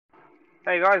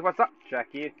Hey guys, what's up? Jack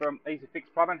here from Easy Fix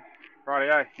Plumbing.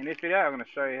 Rightio, in this video I'm going to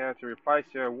show you how to replace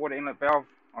your water inlet valve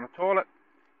on a toilet.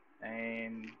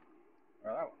 And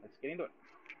well, let's get into it.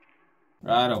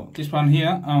 Righto, this one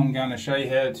here I'm going to show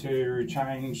you how to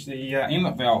change the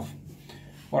inlet valve.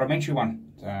 Rudimentary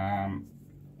one. I'm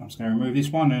just going to remove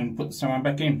this one and put the same one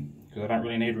back in because I don't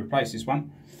really need to replace this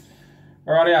one.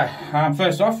 Rightio,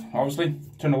 first off, obviously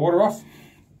turn the water off,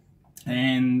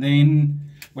 and then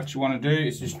what you want to do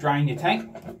is just drain your tank.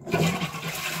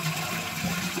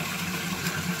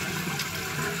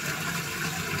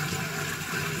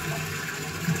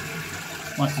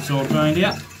 Once it's all drained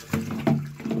out,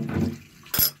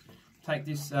 take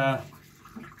this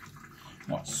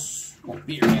what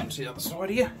beer out to the other side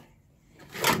here,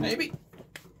 maybe.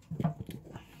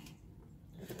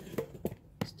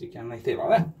 Stick underneath there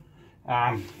like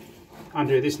that.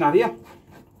 Undo this nut here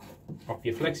off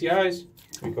your flexi hose.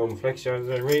 We call them flexi hoses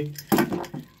over here.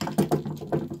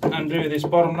 Undo this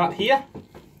bottom nut here.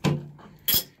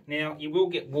 Now you will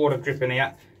get water dripping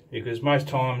out because most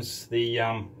times the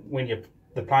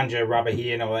the plunger rubber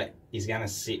here and all that is going to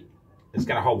sit. It's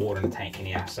going to hold water in the tank in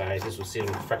here. So this will sit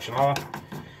a fraction lower.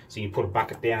 So you can put a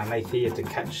bucket down underneath here to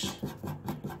catch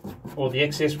all the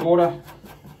excess water.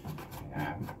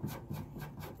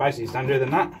 Basically just undo the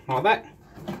nut like that,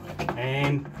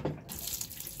 and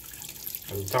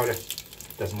as I told you,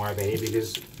 doesn't worry about here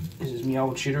because this is my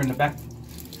old shitter in the back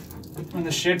in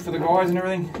the shed for the guys and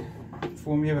everything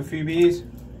before we have a few beers.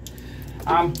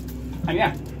 And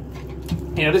yeah,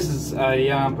 this is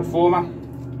a Performer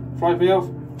float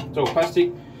valve. It's all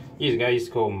plastic. Years ago I used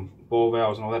to call them ball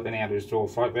valves and all that, but now they're just all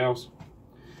float valves.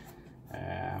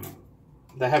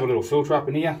 They have a little filter up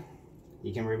in here.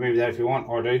 You can remove that if you want.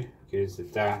 I do, because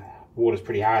the water's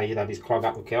pretty hard here. They just clog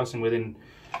up with calcium within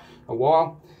a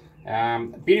while.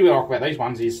 The beauty we like about these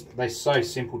ones is they're so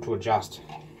simple to adjust,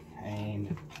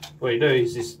 and what you do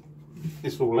is this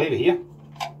little lever here,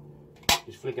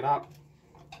 just flick it up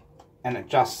and it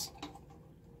adjusts,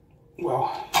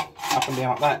 well, up and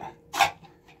down like that,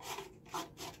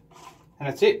 and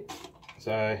that's it.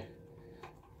 So,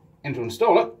 and to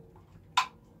install it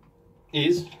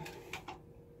is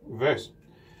reverse.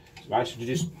 So basically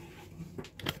you just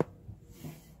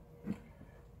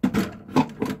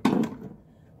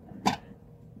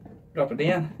drop it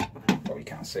down. Probably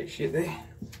can't see shit there.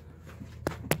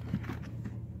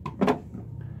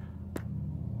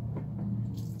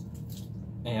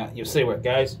 Now you'll see where it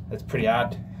goes. It's pretty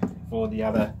hard for the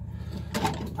other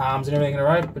arms and everything in a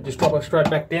row, but just drop it straight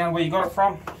back down where you got it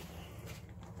from.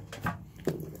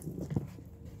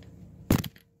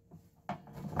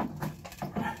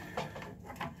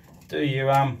 Do your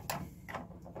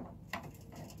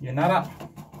nut up.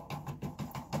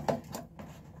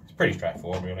 It's pretty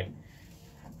straightforward, really.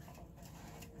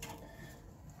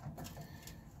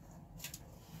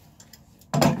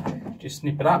 Just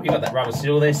snip it up. You've got that rubber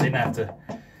seal there, so you don't have to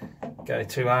go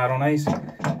too hard on these. And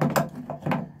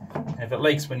if it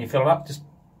leaks when you fill it up, just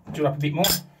do it up a bit more.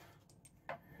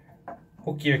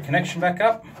 Hook your connection back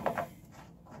up.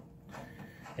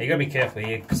 You've got to be careful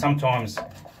here, because sometimes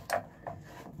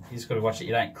you just got to watch that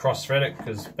you don't cross thread it,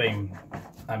 because being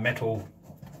a metal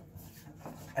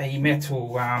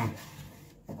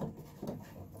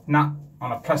nut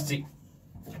on a plastic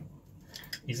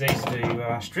is easy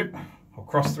to strip or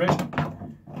cross thread.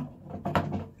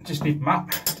 Just nip them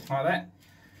up like that.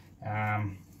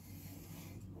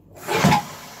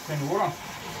 Turn the water on.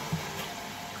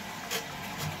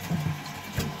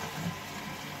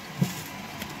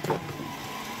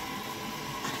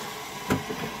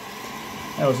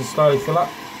 That was just slowly fill up.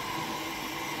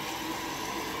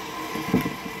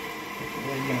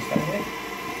 Where are you going to stay there?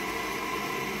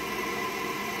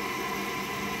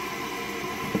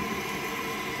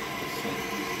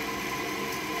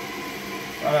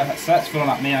 Right, so that's filling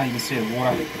up now. You can see the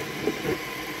water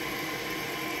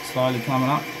slowly coming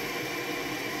up.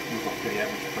 We've got pretty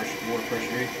average water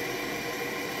pressure here.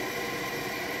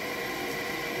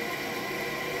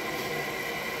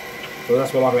 So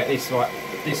that's what I like about this. Like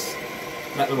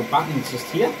that little button is just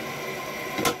here,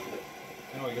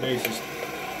 and all you can do is just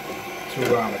to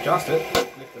adjust it,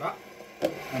 lift it up,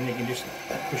 and you can just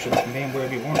push it up and down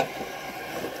wherever you want.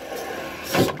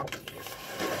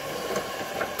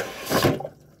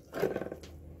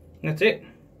 And that's it.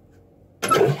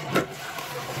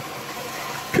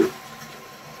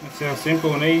 That's how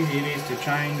simple and easy it is to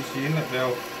change the inlet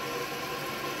valve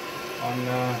on,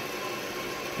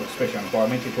 especially on a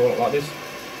biometric toilet like this.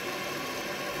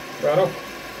 Right off.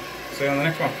 See you on the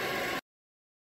next one.